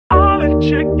let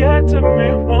you get to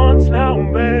me once now,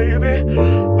 baby,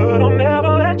 but I'll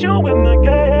never let you win the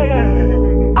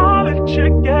game. I'll let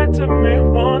you get to me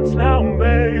once now,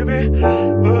 baby,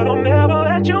 but I'll never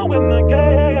let you win the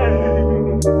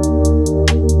game.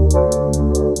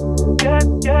 Get,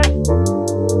 get,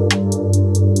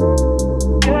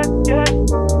 get, get,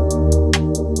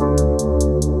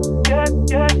 get, get,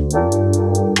 get.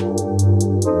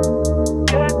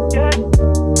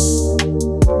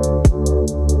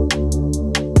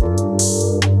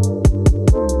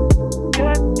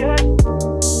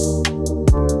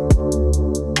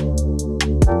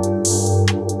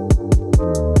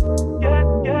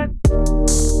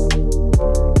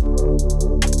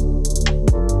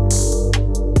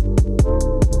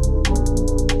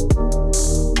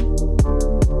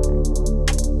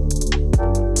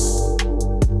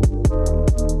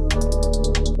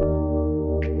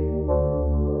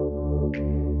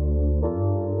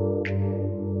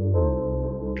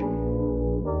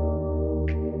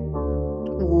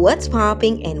 What's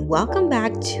popping, and welcome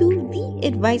back to the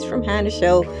Advice from Hannah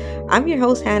show. I'm your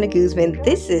host, Hannah Guzman.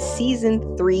 This is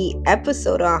season 3,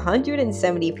 episode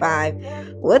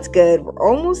 175. What's good? We're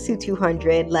almost to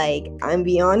 200. I'm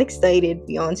beyond excited,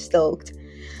 beyond stoked.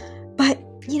 But,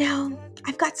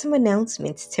 I've got some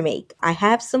announcements to make. I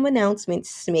have some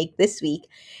announcements to make this week,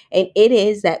 and it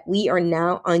is that we are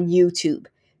now on YouTube.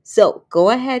 So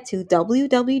go ahead to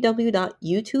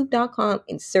www.youtube.com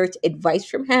and search Advice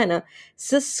from Hannah.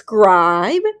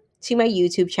 Subscribe to my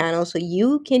YouTube channel so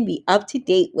you can be up to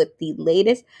date with the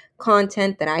latest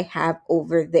content that I have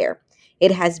over there.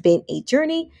 It has been a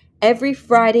journey. Every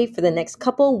Friday for the next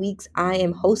couple of weeks, I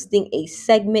am hosting a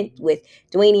segment with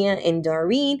Dwania and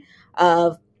Doreen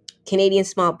of Canadian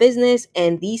Small Business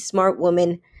and The Smart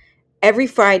Woman. Every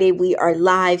Friday, we are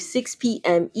live 6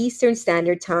 p.m. Eastern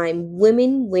Standard Time,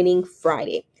 Women Winning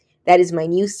Friday. That is my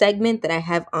new segment that I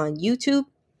have on YouTube.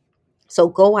 So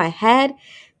go ahead,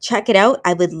 check it out.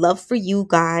 I would love for you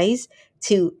guys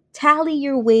to tally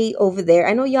your way over there.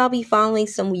 I know y'all be following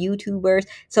some YouTubers.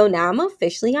 So now I'm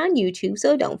officially on YouTube.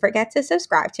 So don't forget to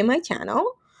subscribe to my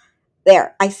channel.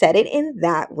 There, I said it in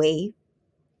that way.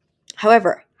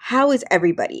 However, how is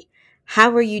everybody? How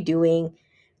are you doing?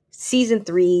 Season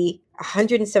 3,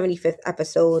 175th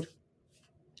episode.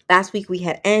 Last week we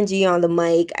had Angie on the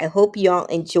mic. I hope y'all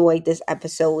enjoyed this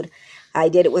episode. I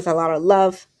did it with a lot of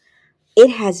love. It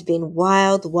has been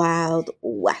wild, wild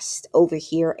west over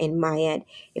here in my end.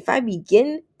 If I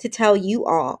begin to tell you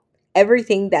all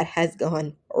everything that has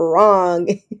gone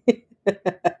wrong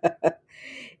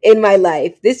in my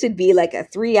life, this would be like a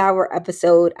 3-hour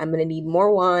episode. I'm going to need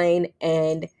more wine,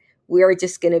 and we're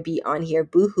just going to be on here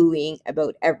boo-hooing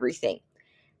about everything.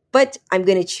 But I'm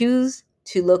going to choose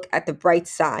to look at the bright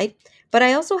side. But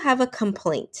I also have a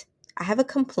complaint.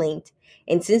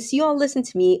 And since you all listen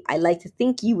to me, I like to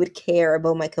think you would care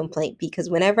about my complaint, because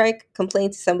whenever I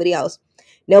complain to somebody else,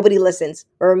 nobody listens.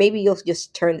 Or maybe you'll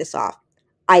just turn this off.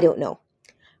 I don't know.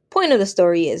 Point of the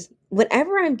story is,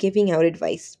 whenever I'm giving out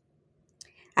advice,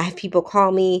 I have people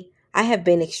call me. I have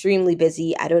been extremely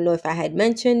busy. I don't know if I had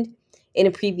mentioned in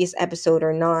a previous episode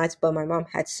or not, but my mom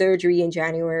had surgery in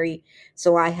January.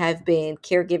 So I have been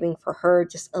caregiving for her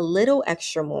just a little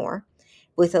extra more,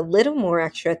 with a little more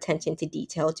extra attention to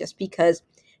detail, just because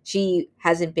she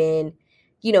hasn't been,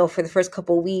 for the first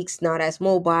couple of weeks, not as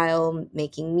mobile,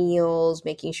 making meals,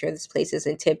 making sure this place is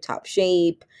in tip-top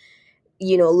shape,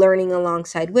 learning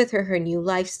alongside with her new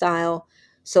lifestyle.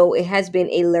 So it has been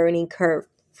a learning curve.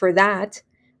 For that,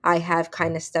 I have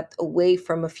kind of stepped away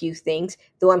from a few things,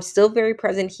 though I'm still very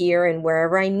present here, and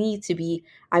wherever I need to be,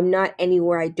 I'm not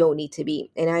anywhere I don't need to be.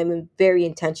 And I'm very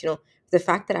intentional. The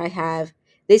fact that I have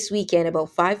this weekend about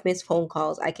 5 missed phone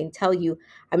calls, I can tell you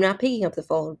I'm not picking up the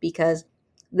phone, because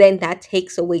then that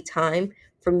takes away time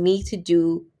for me to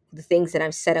do the things that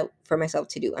I'm set out for myself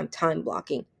to do. I'm time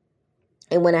blocking.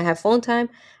 And when I have phone time,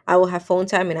 I will have phone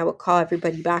time and I will call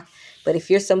everybody back. But if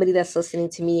you're somebody that's listening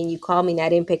to me and you call me and I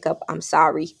didn't pick up, I'm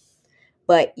sorry.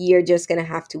 But you're just going to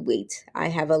have to wait. I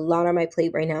have a lot on my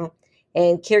plate right now.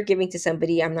 And caregiving to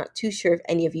somebody, I'm not too sure if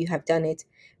any of you have done it,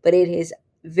 but it is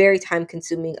very time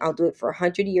consuming. I'll do it for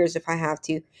 100 years if I have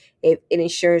to. If it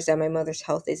ensures that my mother's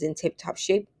health is in tip-top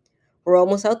shape. We're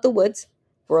almost out the woods.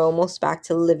 We're almost back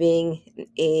to living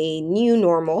a new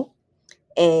normal.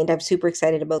 And I'm super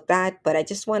excited about that. But I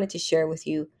just wanted to share with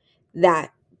you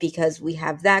that, because we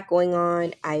have that going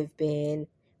on. I've been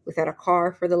without a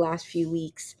car for the last few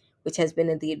weeks, which has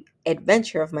been the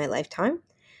adventure of my lifetime.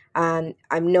 I'm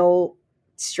no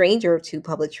stranger to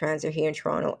public transit here in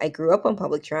Toronto. I grew up on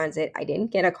public transit. I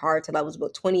didn't get a car till I was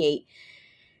about 28.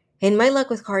 And my luck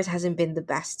with cars hasn't been the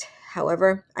best.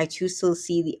 However, I choose to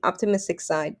see the optimistic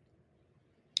side.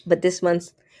 But this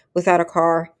month, without a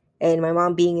car, and my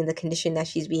mom being in the condition that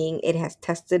she's being, it has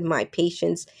tested my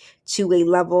patience to a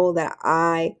level that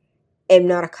I am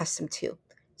not accustomed to.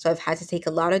 So I've had to take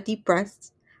a lot of deep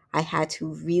breaths. I had to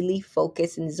really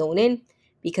focus and zone in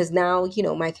because now,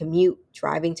 my commute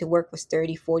driving to work was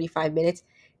 30, 45 minutes.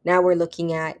 Now we're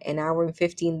looking at an hour and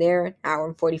 15 there, an hour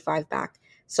and 45 back.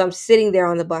 So I'm sitting there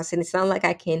on the bus and it's not like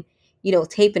I can,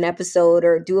 tape an episode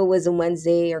or do a Wisdom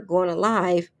Wednesday or go on a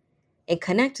live and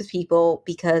connect with people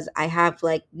because I have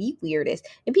like the weirdest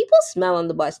and people smell on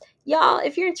the bus. Y'all,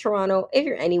 if you're in Toronto, if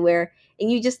you're anywhere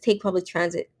and you just take public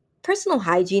transit, personal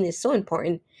hygiene is so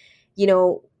important.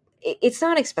 It's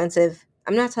not expensive.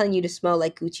 I'm not telling you to smell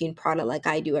like Gucci and Prada like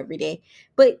I do every day,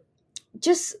 but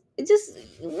just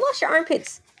wash your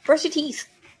armpits, brush your teeth,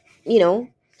 you know,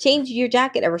 change your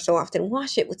jacket ever so often,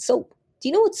 wash it with soap. Do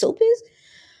you know what soap is?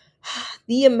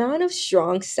 The amount of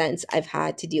strong scents I've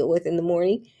had to deal with in the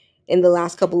morning in the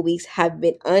last couple of weeks have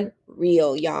been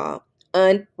unreal, y'all.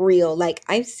 Unreal. Like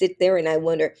I sit there and I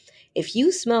wonder if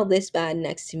you smell this bad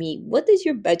next to me, what does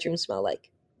your bedroom smell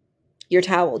like? Your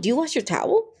towel. Do you wash your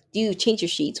towel? Do you change your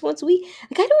sheets once a week?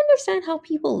 Like I don't understand how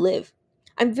people live.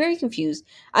 I'm very confused.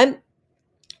 I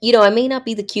may not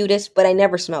be the cutest, but I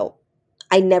never smell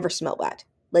bad.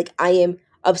 Like I am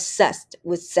obsessed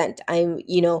with scent.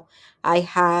 I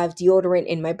have deodorant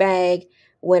in my bag.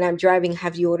 When I'm driving, I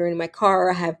have deodorant in my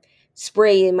car. I have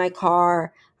spray in my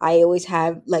car. I always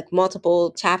have like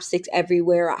multiple chapsticks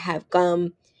everywhere. I have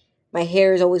gum. My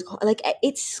hair is always like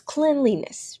it's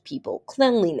cleanliness, people.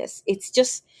 Cleanliness. It's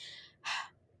just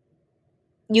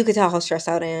you could tell how stressed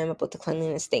out I am about the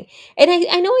cleanliness thing. And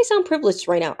I know I sound privileged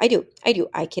right now. I do. I do.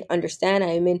 I can understand.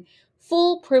 I am in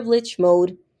full privilege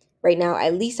mode right now.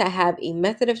 At least I have a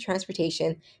method of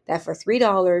transportation that for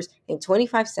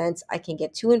 $3.25 I can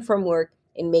get to and from work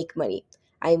and make money.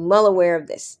 I'm well aware of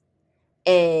this.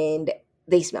 And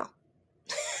they smell.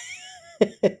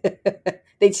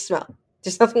 They just smell.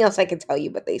 There's nothing else I can tell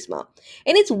you, but they smell.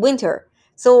 And it's winter.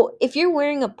 So if you're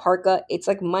wearing a parka, it's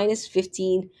like minus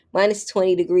 15, minus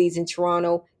 20 degrees in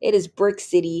Toronto. It is Brick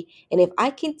City. And if I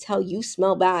can tell you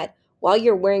smell bad while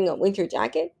you're wearing a winter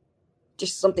jacket,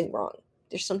 there's something wrong.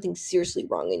 There's something seriously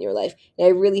wrong in your life. And I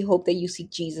really hope that you see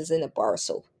Jesus in a bar of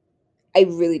soap. I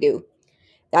really do.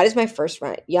 That is my first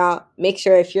rant. Y'all, make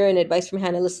sure if you're an Advice from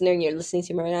Hannah listener and you're listening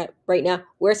to me right now,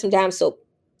 wear some damn soap.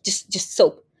 Just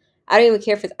soap. I don't even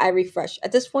care if it's Ivory Fresh.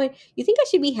 At this point, you think I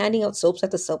should be handing out soaps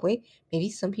at the subway? Maybe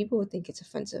some people would think it's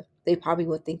offensive. They probably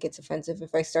would think it's offensive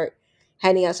if I start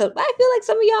handing out soap. But I feel like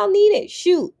some of y'all need it.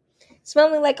 Shoot.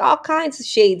 Smelling like all kinds of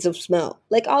shades of smell.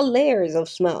 Like all layers of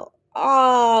smell.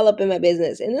 All up in my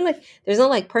business. And then like there's no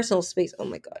like personal space. Oh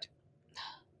my God.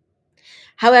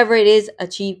 However, it is a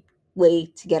cheap way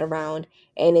to get around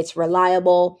and it's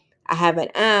reliable. I have an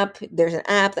app. There's an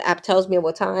app. The app tells me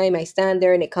what time I stand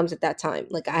there and it comes at that time.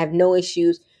 Like I have no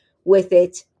issues with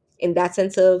it in that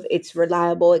sense of it's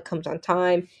reliable, it comes on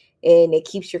time, and it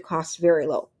keeps your costs very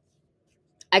low.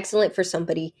 Excellent for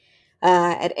somebody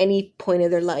at any point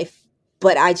of their life,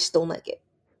 but I just don't like it.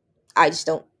 I just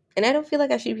don't. And I don't feel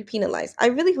like I should be penalized. I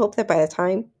really hope that by the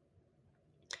time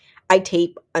I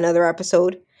tape another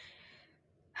episode,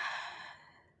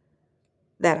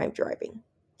 that I'm driving.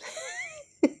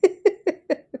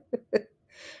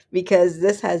 Because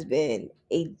this has been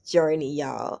a journey,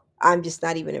 y'all. I'm just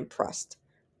not even impressed.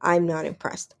 I'm not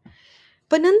impressed.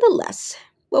 But nonetheless,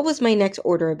 what was my next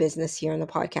order of business here on the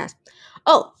podcast?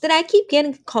 Oh, that I keep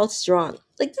getting called strong.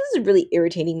 Like, this is really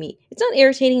irritating me. It's not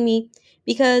irritating me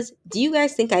because do you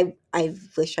guys think I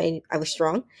wish I was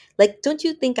strong? Like, don't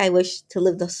you think I wish to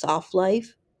live the soft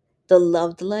life, the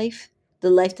loved life, the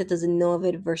life that doesn't know of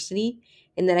adversity,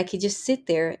 and that I could just sit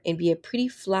there and be a pretty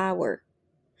flower?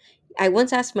 I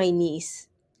once asked my niece,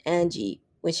 Angie,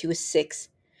 when she was 6,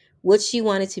 what she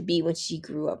wanted to be when she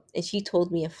grew up. And she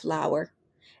told me a flower.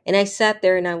 And I sat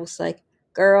there and I was like,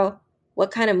 girl,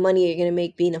 what kind of money are you going to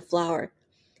make being a flower?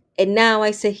 And now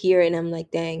I sit here and I'm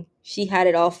like, dang, she had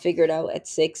it all figured out at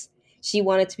 6. She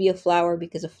wanted to be a flower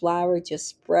because a flower just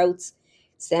sprouts,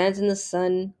 stands in the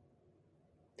sun,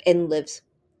 and lives.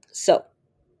 So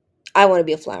I want to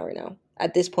be a flower now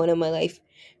at this point in my life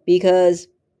because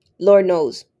Lord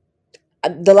knows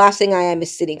the last thing I am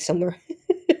is sitting somewhere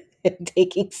and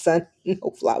taking sun, no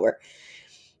flower.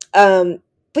 But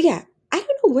yeah, I don't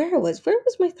know where I was. Where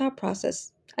was my thought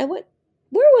process? Where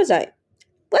was I?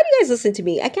 Why do you guys listen to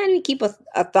me? I can't even keep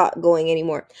a thought going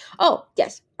anymore. Oh,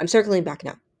 yes, I'm circling back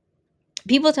now.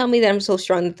 People tell me that I'm so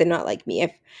strong that they're not like me.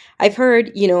 I've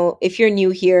heard, if you're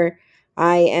new here,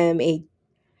 I am a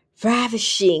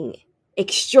ravishing,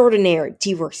 extraordinaire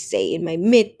divorcee in my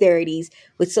mid 30s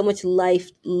with so much life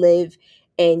lived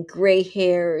and gray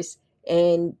hairs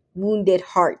and wounded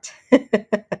heart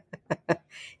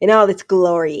in all its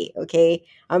glory. Okay.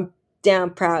 I'm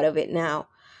damn proud of it now.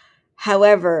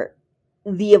 However,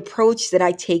 the approach that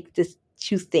I take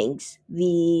to things,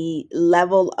 the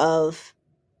level of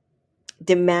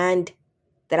demand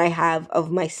that I have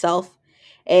of myself,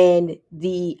 and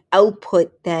the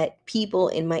output that people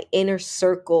in my inner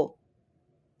circle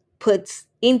puts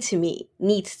into me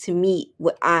needs to meet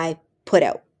what I put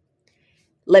out.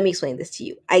 Let me explain this to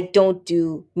you. I don't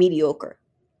do mediocre.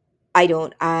 I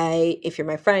don't. If you're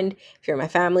my friend, if you're my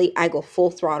family, I go full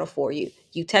throttle for you.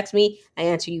 You text me, I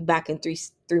answer you back in three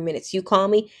minutes. You call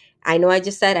me, I know I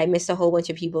just said I missed a whole bunch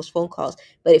of people's phone calls,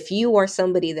 but if you are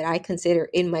somebody that I consider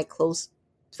in my close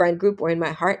friend group or in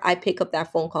my heart, I pick up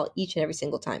that phone call each and every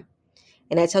single time.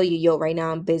 And I tell you, yo, right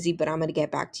now I'm busy, but I'm going to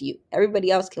get back to you.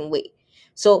 Everybody else can wait.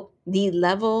 So the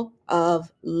level of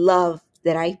love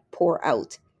that I pour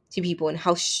out to people and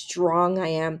how strong I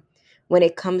am when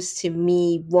it comes to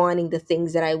me wanting the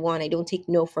things that I want. I don't take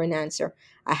no for an answer.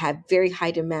 I have very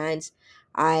high demands.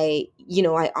 I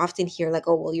often hear like,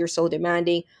 oh, well, you're so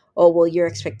demanding. Oh, well, your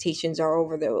expectations are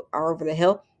over the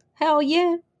hill. Hell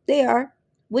yeah, they are.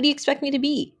 What do you expect me to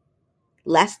be?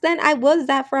 Less than? I was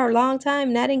that for a long time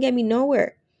and that didn't get me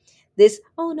nowhere. This,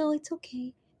 oh no, it's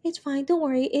okay. It's fine. Don't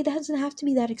worry. It doesn't have to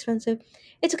be that expensive.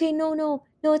 It's okay. No, no,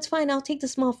 no, it's fine. I'll take the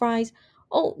small fries.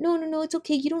 Oh, no, no, no, it's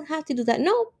okay. You don't have to do that.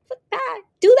 No, fuck that.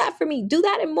 Do that for me. Do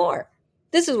that and more.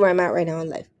 This is where I'm at right now in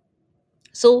life.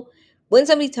 So when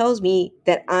somebody tells me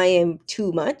that I am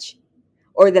too much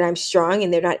or that I'm strong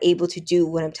and they're not able to do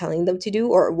what I'm telling them to do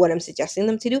or what I'm suggesting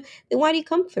them to do, then why do you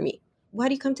come for me? Why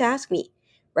do you come to ask me?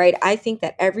 Right? I think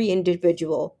that every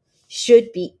individual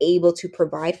should be able to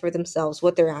provide for themselves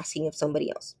what they're asking of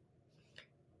somebody else.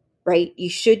 Right? You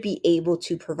should be able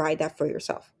to provide that for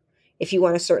yourself. If you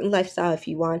want a certain lifestyle, if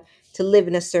you want to live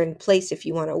in a certain place, if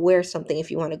you want to wear something,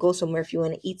 if you want to go somewhere, if you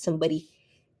want to eat somebody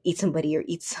or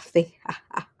eat something.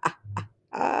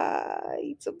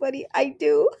 Eat somebody. I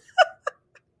do.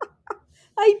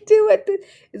 I do it.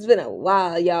 It's been a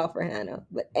while, y'all, for Hannah.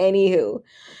 But anywho,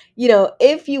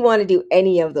 if you want to do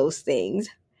any of those things,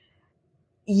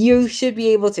 you should be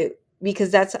able to,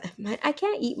 because I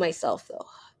can't eat myself though.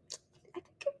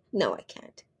 No, I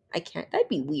can't. I can't. That'd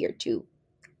be weird too.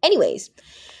 Anyways,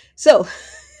 so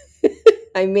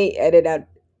I may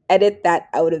edit that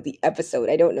out of the episode.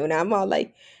 I don't know. Now I'm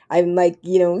like, I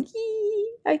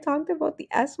talked about the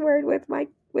S word with my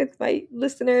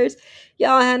listeners.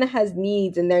 Y'all, Hannah has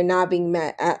needs and they're not being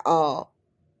met at all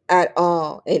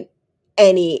in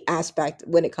any aspect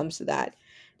when it comes to that.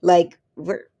 Like,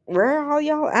 where are all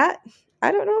y'all at?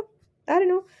 I don't know. I don't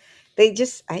know.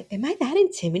 Am I that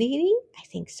intimidating? I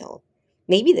think so.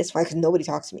 Maybe that's why, because nobody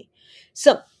talks to me.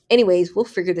 So, anyways, we'll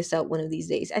figure this out one of these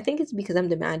days. I think it's because I'm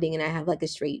demanding and I have like a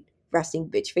straight resting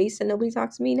bitch face and nobody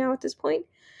talks to me now at this point.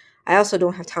 I also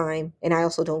don't have time and I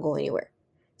also don't go anywhere.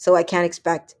 So I can't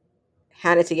expect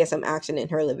Hannah to get some action in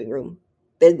her living room.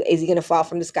 Is he going to fall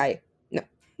from the sky? No.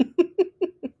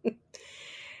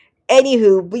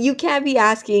 Anywho, but you can't be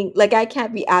asking, like, I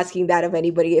can't be asking that of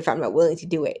anybody if I'm not willing to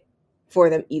do it for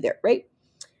them either, right?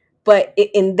 But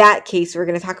in that case, we're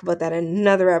going to talk about that in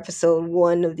another episode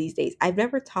one of these days. I've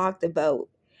never talked about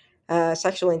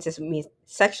sexual intimacy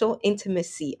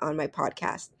on my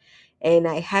podcast, and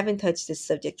I haven't touched this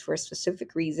subject for a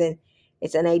specific reason.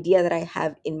 It's an idea that I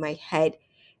have in my head,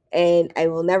 and I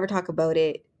will never talk about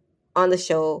it on the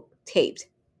show taped.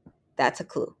 That's a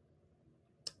clue.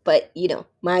 But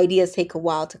my ideas take a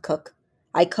while to cook.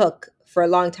 I cook for a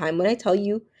long time. When I tell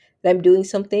you that I'm doing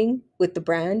something with the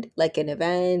brand, like an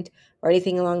event or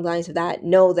anything along the lines of that,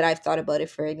 know that I've thought about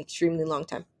it for an extremely long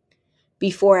time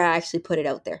before I actually put it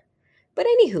out there. But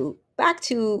anywho, back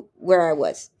to where I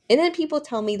was. And then people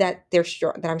tell me that they're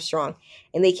strong, that I'm strong,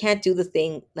 and they can't do the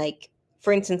thing. Like,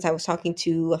 for instance, I was talking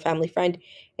to a family friend,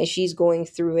 and she's going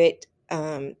through it.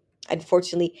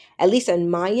 Unfortunately, at least on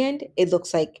my end, it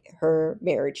looks like her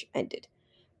marriage ended.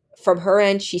 From her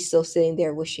end, she's still sitting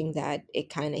there wishing that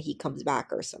he comes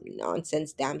back or some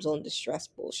nonsense damsel in distress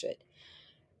bullshit.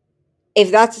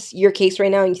 If that's your case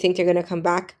right now and you think they're gonna come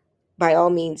back, by all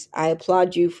means, I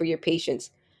applaud you for your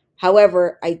patience.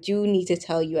 However, I do need to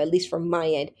tell you, at least from my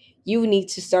end, you need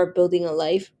to start building a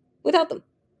life without them.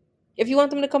 If you want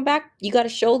them to come back, you got to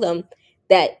show them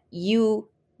that you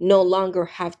no longer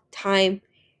have time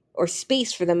or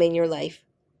space for them in your life.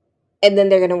 And then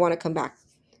they're going to want to come back.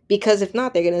 Because if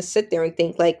not, they're going to sit there and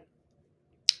think like,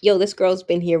 yo, this girl's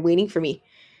been here waiting for me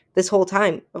this whole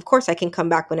time. Of course, I can come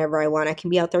back whenever I want. I can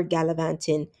be out there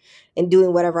gallivanting and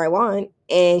doing whatever I want,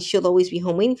 and she'll always be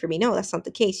home waiting for me. No, that's not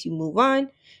the case. You move on,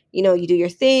 you do your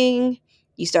thing,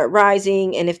 you start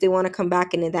rising, and if they want to come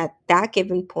back, and at that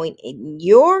given point in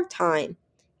your time,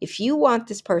 if you want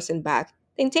this person back,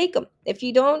 then take them. If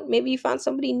you don't, maybe you found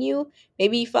somebody new,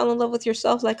 maybe you fell in love with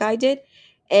yourself like I did,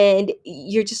 and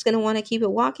you're just gonna want to keep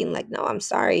it walking. Like, no, I'm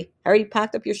sorry, I already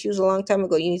packed up your shoes a long time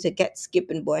ago. You need to get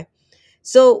skipping, boy.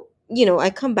 So,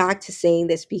 I come back to saying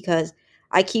this because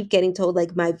I keep getting told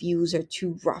like my views are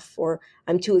too rough or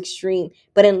I'm too extreme.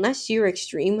 But unless you're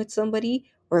extreme with somebody,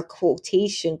 or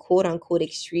quotation, quote unquote,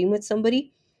 extreme with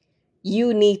somebody,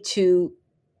 you need to,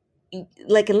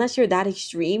 like, unless you're that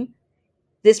extreme,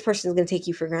 this person is going to take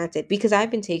you for granted, because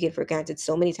I've been taken for granted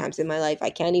so many times in my life.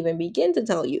 I can't even begin to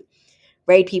tell you,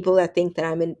 right? People that think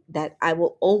that that I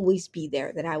will always be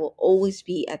there, that I will always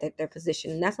be at their position.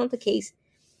 And that's not the case.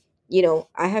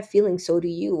 I have feelings, so do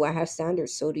you. I have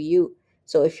standards, so do you.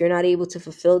 So if you're not able to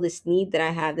fulfill this need that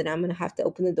I have, then I'm going to have to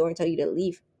open the door and tell you to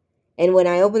leave. And when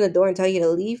I open the door and tell you to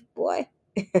leave, boy,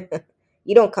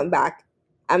 you don't come back.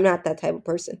 I'm not that type of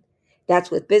person.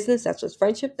 That's with business, that's with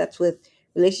friendship, that's with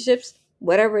relationships,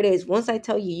 whatever it is. Once I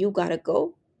tell you, you got to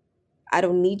go, I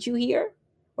don't need you here,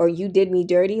 or you did me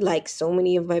dirty, like so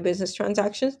many of my business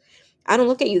transactions, I don't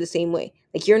look at you the same way.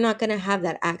 Like, you're not going to have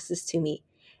that access to me.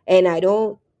 And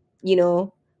you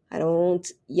know, I don't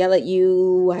yell at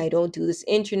you. I don't do this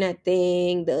internet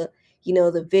thing, the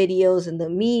videos and the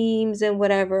memes and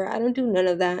whatever. I don't do none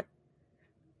of that.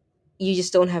 You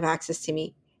just don't have access to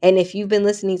me. And if you've been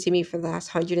listening to me for the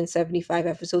last 175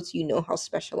 episodes, you know how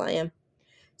special I am.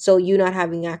 So you not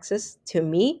having access to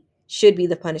me should be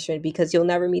the punishment, because you'll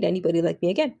never meet anybody like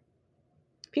me again.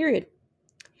 Period.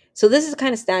 So this is the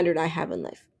kind of standard I have in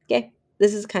life. Okay?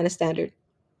 This is the kind of standard.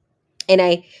 And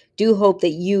I do hope that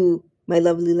you, my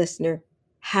lovely listener,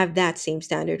 have that same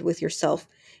standard with yourself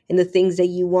and the things that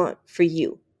you want for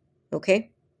you.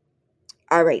 Okay?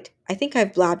 All right. I think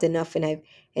I've blabbed enough, and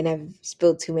I've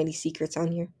spilled too many secrets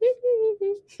on here.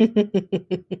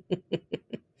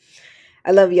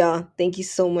 I love y'all. Thank you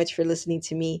so much for listening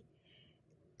to me.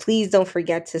 Please don't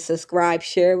forget to subscribe,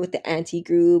 share with the auntie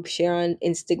group, share on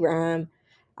Instagram.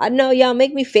 I know y'all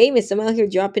make me famous. I'm out here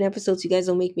dropping episodes. You guys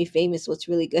don't make me famous. What's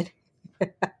really good?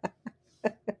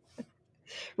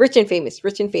 Rich and famous,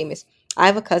 rich and famous. I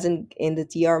have a cousin in the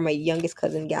DR, my youngest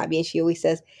cousin, Gabby, and she always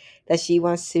says that she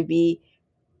wants to be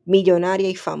millonaria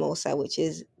y famosa, which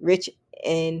is rich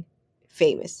and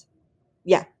famous.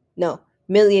 Yeah, no,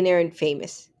 millionaire and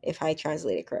famous, if I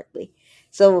translate it correctly.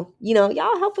 So,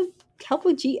 y'all help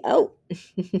a G out.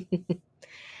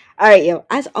 All right, yo.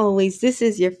 As always, this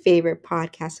is your favorite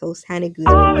podcast host, Hannah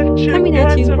Guzman, coming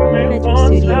at you from the Metro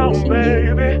Studio, wishing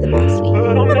you the best week.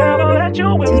 But I'll never let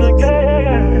you win the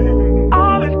game.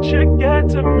 I'll let you get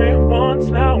to me once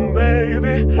now,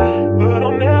 baby. But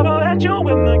I'll never let you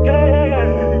win the game.